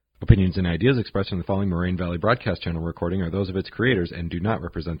opinions and ideas expressed in the following Moraine Valley Broadcast Channel recording are those of its creators and do not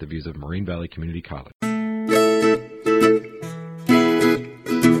represent the views of Moraine Valley Community College.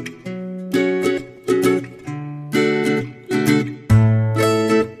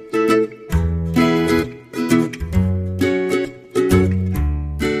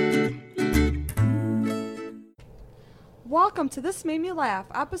 Welcome to This Made Me Laugh,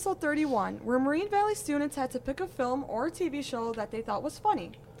 episode 31, where Moraine Valley students had to pick a film or a TV show that they thought was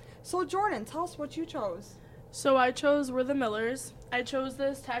funny. So Jordan, tell us what you chose. So I chose We're the Millers. I chose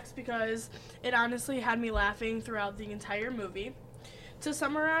this text because it honestly had me laughing throughout the entire movie. To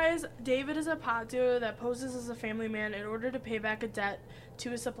summarize, David is a pot dealer that poses as a family man in order to pay back a debt to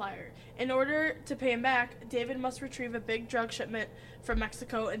his supplier. In order to pay him back, David must retrieve a big drug shipment from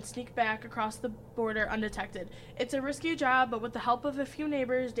Mexico and sneak back across the border undetected. It's a risky job, but with the help of a few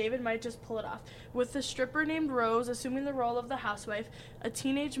neighbors, David might just pull it off. With the stripper named Rose assuming the role of the housewife, a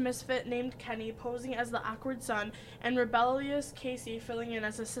teenage misfit named Kenny posing as the awkward son, and rebellious Casey filling in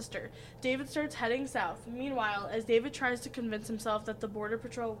as his sister, David starts heading south. Meanwhile, as David tries to convince himself that the Border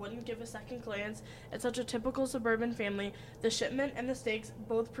Patrol wouldn't give a second glance at such a typical suburban family, the shipment and the stakes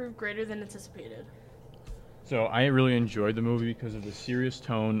both prove greater than anticipated. So I really enjoyed the movie because of the serious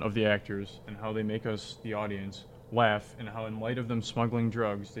tone of the actors and how they make us, the audience, laugh, and how in light of them smuggling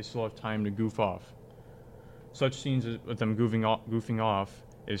drugs, they still have time to goof off. Such scenes with them goofing off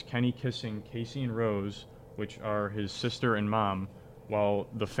is Kenny kissing Casey and Rose, which are his sister and mom, while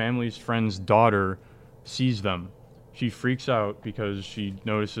the family's friend's daughter sees them. She freaks out because she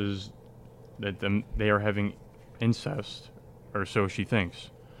notices that they are having incest, or so she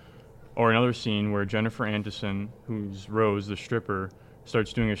thinks. Or another scene where Jennifer Aniston, who's Rose, the stripper,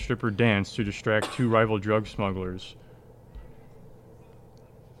 starts doing a stripper dance to distract two rival drug smugglers.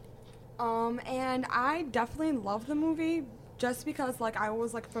 And I definitely love the movie just because, I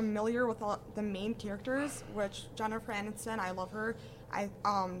was, familiar with all the main characters, which Jennifer Aniston, I love her. I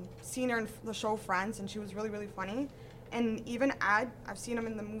seen her in the show Friends, and she was really, really funny. And even Ed, I've seen him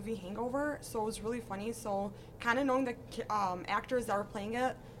in the movie Hangover, so it was really funny. So kind of knowing the actors that were playing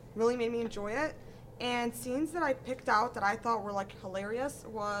it really made me enjoy it. And scenes that I picked out that I thought were hilarious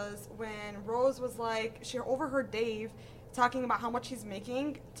was when Rose was she overheard Dave talking about how much he's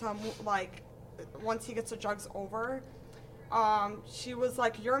making to once he gets the drugs over. She was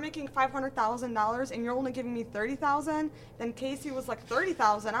like, "You're making $500,000 and you're only giving me $30,000." Then Casey was like,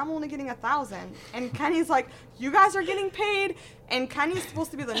 "$30,000, I'm only getting $1,000." And Kenny's like, "You guys are getting paid." And Kenny's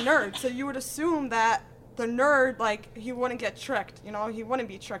supposed to be the nerd, so you would assume that the nerd, he wouldn't get tricked, he wouldn't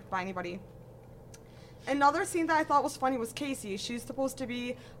be tricked by anybody. Another scene that I thought was funny was Casey. She's supposed to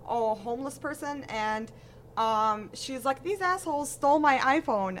be a homeless person, and she's like, "These assholes stole my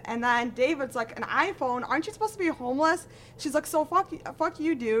iPhone." And then David's like, "An iPhone? Aren't you supposed to be homeless?" She's like, "So fuck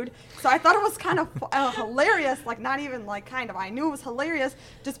you, dude." So I thought it was kind of hilarious, not even kind of. I knew it was hilarious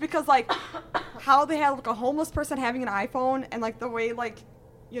just because how they had a homeless person having an iPhone, and the way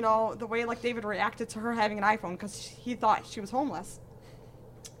the way David reacted to her having an iPhone because he thought she was homeless.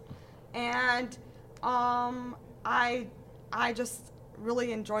 And I just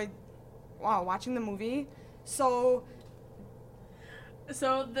really enjoyed watching the movie. So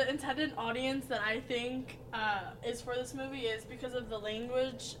the intended audience that I think is for this movie is because of the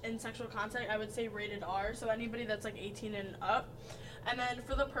language and sexual content. I would say rated R, so anybody that's 18 and up. And then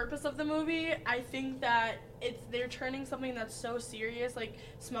for the purpose of the movie, I think that they're turning something that's so serious, like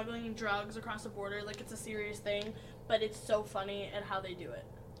smuggling drugs across the border, it's a serious thing, but it's so funny at how they do it.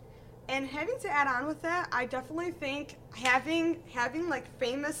 And having to add on with that, I definitely think having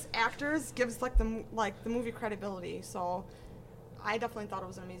famous actors gives the movie credibility. So I definitely thought it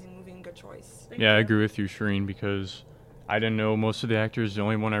was an amazing movie and good choice. I agree with you, Shireen, because I didn't know most of the actors. The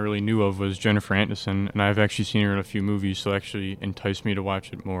only one I really knew of was Jennifer Aniston, and I've actually seen her in a few movies, so it actually enticed me to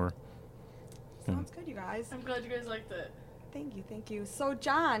watch it more. Sounds good, you guys. I'm glad you guys liked it. Thank you. So,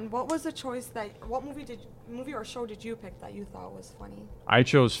 John, what was the choice what movie or show did you pick that you thought was funny? I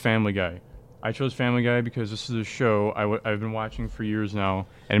chose Family Guy. I chose Family Guy because this is a show I've been watching for years now,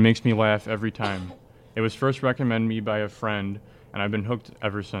 and it makes me laugh every time. It was first recommended me by a friend, and I've been hooked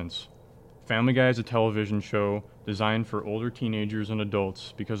ever since. Family Guy is a television show designed for older teenagers and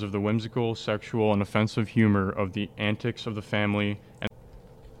adults because of the whimsical, sexual, and offensive humor of the antics of the family.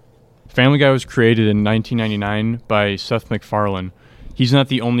 Family Guy was created in 1999 by Seth MacFarlane. He's not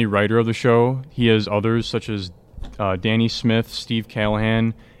the only writer of the show. He has others such as Danny Smith, Steve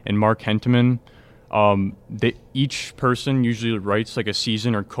Callahan, and Mark Henteman. Each person usually writes a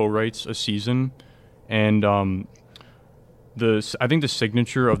season or co-writes a season. And I think the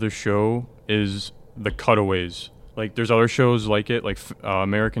signature of the show is the cutaways. like there's other shows like it, like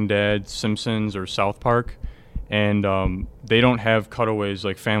American Dad, Simpsons, or South Park, and they don't have cutaways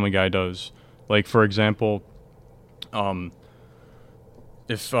like Family Guy does. Like, for example,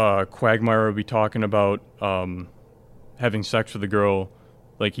 if Quagmire would be talking about having sex with a girl,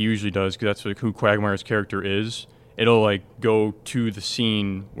 like he usually does, because that's like who Quagmire's character is, it'll like go to the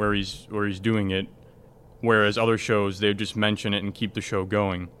scene where he's doing it, whereas other shows they would just mention it and keep the show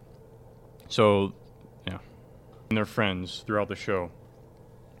going. So, yeah, and they're friends throughout the show.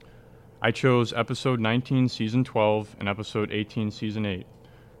 I chose episode 19, season 12, and episode 18, season 8.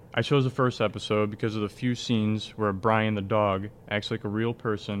 I chose the first episode because of the few scenes where Brian the dog acts like a real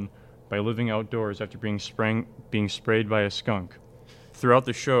person by living outdoors after being sprayed by a skunk. Throughout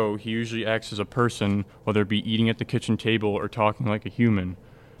the show, he usually acts as a person, whether it be eating at the kitchen table or talking like a human.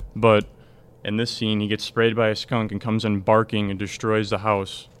 But in this scene, he gets sprayed by a skunk and comes in barking and destroys the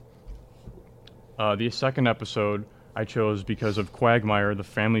house. The second episode I chose because of Quagmire, the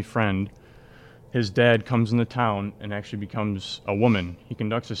family friend. His dad comes into town and actually becomes a woman. He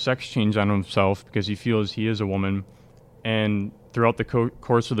conducts a sex change on himself because he feels he is a woman. And throughout the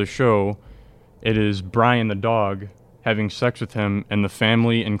course of the show, it is Brian the dog having sex with him and the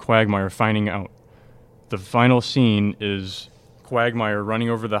family and Quagmire finding out. The final scene is Quagmire running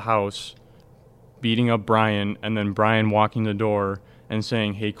over the house, beating up Brian, and then Brian walking the door and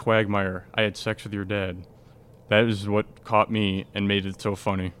saying, "Hey, Quagmire, I had sex with your dad." That is what caught me and made it so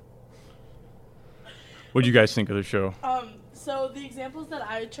funny. What do you guys think of the show? So the examples that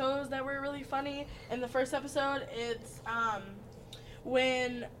I chose that were really funny in the first episode, it's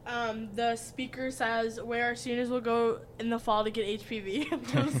when the speaker says where our seniors will go in the fall to get HPV.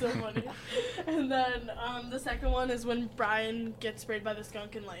 That was so funny. And then the second one is when Brian gets sprayed by the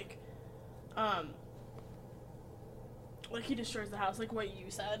skunk and like he destroys the house, like what you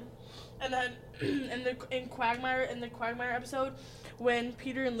said. And then in the Quagmire episode, when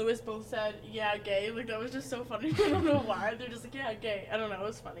Peter and Lewis both said, "Yeah, gay," like that was just so funny. I don't know why. They're just like, "Yeah, gay." I don't know. It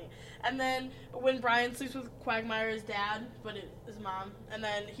was funny. And then when Brian sleeps with Quagmire's dad, but his mom, and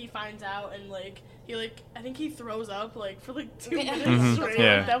then he finds out and like he I think he throws up like for like 2 minutes straight.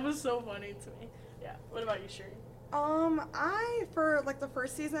 Yeah. Like, that was so funny to me. Yeah. What about you, Sherry? For like the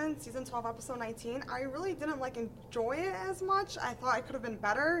first season 12, episode 19, I really didn't like enjoy it as much. I thought it could have been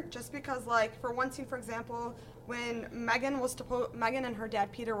better, just because like for one scene, for example, when Megan and her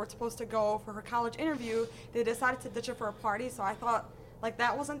dad Peter were supposed to go for her college interview, they decided to ditch it for a party. So I thought like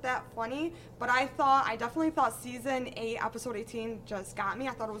that wasn't that funny. But I definitely thought season 8, episode 18 just got me.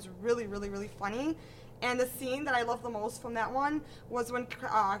 I thought it was really, really, really funny. And the scene that I loved the most from that one was when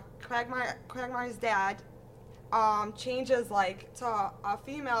Quagmire's dad changes like to a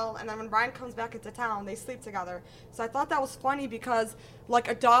female, and then when Brian comes back into town, they sleep together. So I thought that was funny because like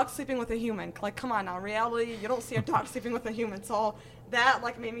a dog sleeping with a human, like come on now, reality, you don't see a dog sleeping with a human. So that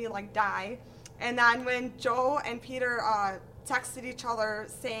like made me like die. And then when Joe and Peter texted each other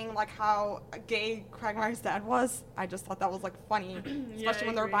saying like how gay Quagmire's dad was, I just thought that was like funny, especially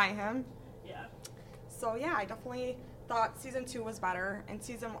when they were by him. Yeah. So yeah, I definitely thought season 2 was better, and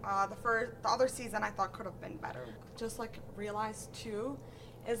the other season I thought could have been better. Just like realized too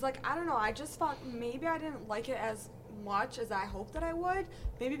is like, I don't know, I just thought maybe I didn't like it as much as I hoped that I would.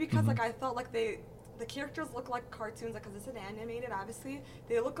 Maybe because like I felt like the characters look like cartoons, like, because it's an animated, obviously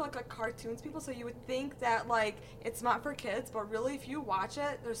they look like cartoons people, so you would think that like it's not for kids, but really if you watch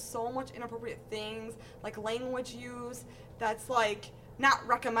it, there's so much inappropriate things, like language use that's like not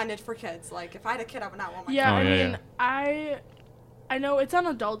recommended for kids. Like if I had a kid, I would not want my kid. I know it's on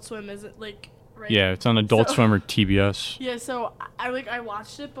Adult Swim, is it like right? Yeah, it's on Adult Swim or TBS. Yeah, so I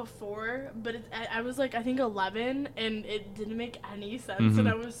watched it before, but I was like I think 11, and it didn't make any sense, and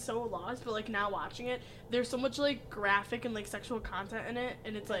I was so lost. But like now watching it, there's so much like graphic and like sexual content in it,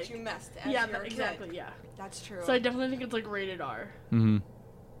 and it's that like you missed as your kid. Exactly, yeah. That's true. So I definitely think it's like rated R.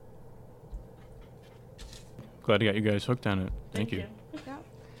 Glad I got you guys hooked on it. Thank you. Yeah.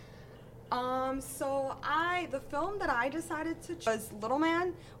 So the film that I decided to choose was Little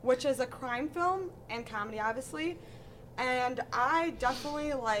Man, which is a crime film and comedy, obviously. And I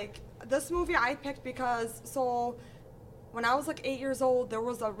definitely like this movie. I picked because when I was like 8 years old, there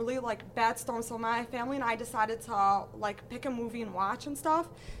was a really like bad storm. So my family and I decided to like pick a movie and watch and stuff.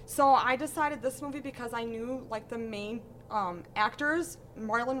 So I decided this movie because I knew like the main actors,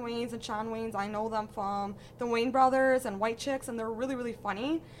 Marlon Wayans and Shawn Wayans. I know them from the Wayne Brothers and White Chicks, and they're really, really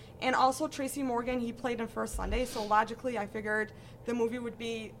funny. And also Tracy Morgan, he played in First Sunday, so logically I figured the movie would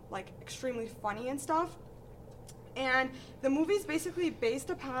be like extremely funny and stuff. And the movie's basically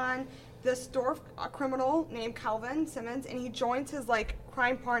based upon this dwarf criminal named Calvin Simmons, and he joins his like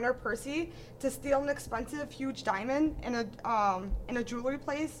crime partner Percy to steal an expensive, huge diamond in a jewelry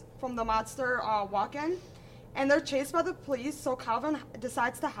place from the monster walk-in. And they're chased by the police, so Calvin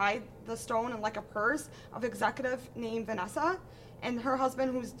decides to hide the stone in like a purse of executive named Vanessa and her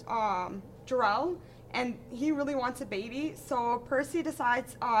husband, who's Jarrell, and he really wants a baby. So Percy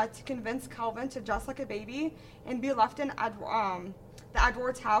decides to convince Calvin to dress like a baby and be left in the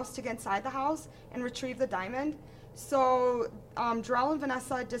Edwards house to get inside the house and retrieve the diamond. So Jarrell and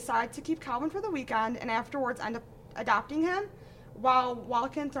Vanessa decide to keep Calvin for the weekend and afterwards end up adopting him, while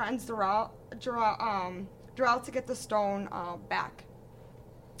Walken threatens Jarrell to get the stone back.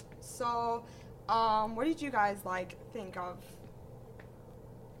 So, what did you guys think of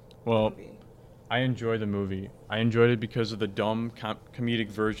the movie? I enjoyed the movie. I enjoyed it because of the dumb comedic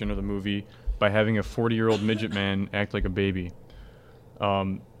version of the movie by having a 40-year-old midget man act like a baby.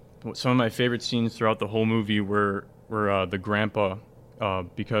 Some of my favorite scenes throughout the whole movie were the grandpa,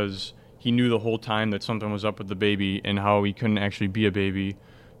 because he knew the whole time that something was up with the baby and how he couldn't actually be a baby,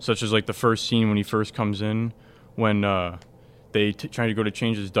 such as like the first scene when he first comes in, when they try to go to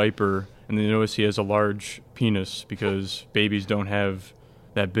change his diaper and they notice he has a large penis because babies don't have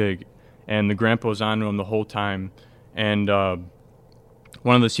that big. And the grandpa was on to him the whole time. And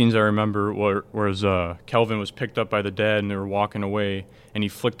one of the scenes I remember was Calvin was picked up by the dad and they were walking away, and he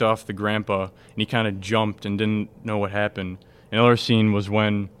flicked off the grandpa and he kind of jumped and didn't know what happened. Another scene was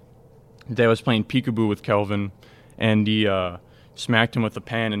when dad was playing peekaboo with Calvin, and he smacked him with a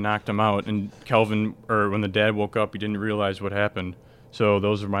pan and knocked him out, and when the dad woke up, he didn't realize what happened. So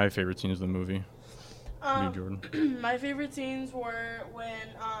those are my favorite scenes of the movie. Jordan. My favorite scenes were when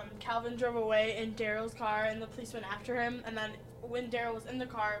Calvin drove away in Daryl's car and the police went after him, and then when Daryl was in the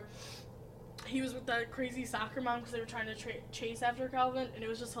car, he was with that crazy soccer mom because they were trying to chase after Calvin, and it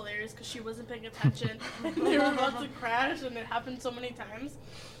was just hilarious because she wasn't paying attention and they were about to crash, and it happened so many times.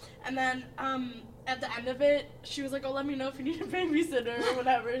 And then at the end of it, she was like, "Oh, let me know if you need a babysitter," or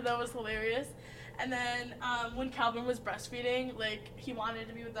whatever. That was hilarious. And then when Calvin was breastfeeding, he wanted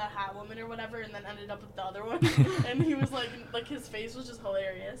to be with that hot woman or whatever, and then ended up with the other one. And he was like his face was just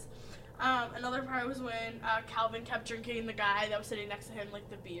hilarious. Another part was when Calvin kept drinking the guy that was sitting next to him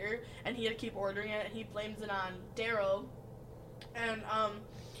the beer, and he had to keep ordering it, and he blames it on Daryl. And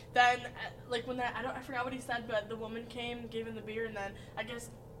then when I forgot what he said, but the woman came, gave him the beer, and then I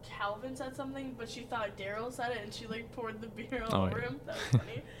guess Calvin said something, but she thought Daryl said it, and she poured the beer all over him. That was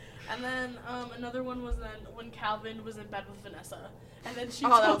funny. And then another one was then when Calvin was in bed with Vanessa, and then she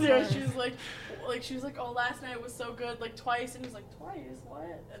told her, she was like, "Oh, last night was so good, twice," and he was like, "Twice?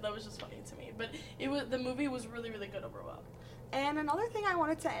 What?" And that was just funny to me. But the movie was really, really good overall. And another thing I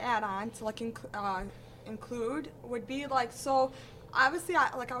wanted to add on to include would be so. Obviously,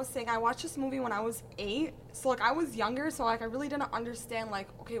 I was saying, I watched this movie when I was 8, so I was younger, so I really didn't understand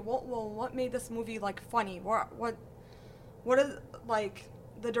okay, what made this movie funny? What is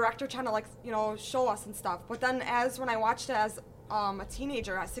the director trying to show us and stuff? But then when I watched it as a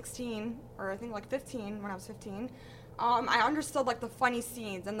teenager at 16, or I think 15 when I was 15, I understood the funny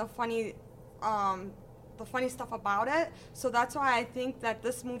scenes and the funny stuff about it. So that's why I think that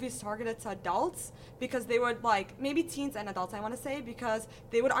this movie is targeted to adults, because they would maybe teens and adults, I want to say, because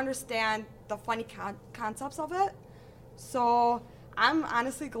they would understand the funny concepts of it. So I'm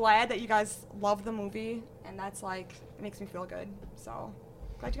honestly glad that you guys love the movie, and that's it makes me feel good. So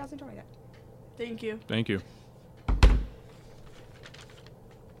glad you guys enjoyed it. Thank you. Thank you.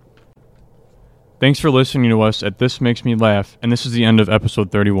 Thanks for listening to us at This Makes Me Laugh, and this is the end of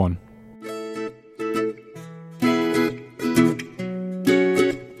episode 31.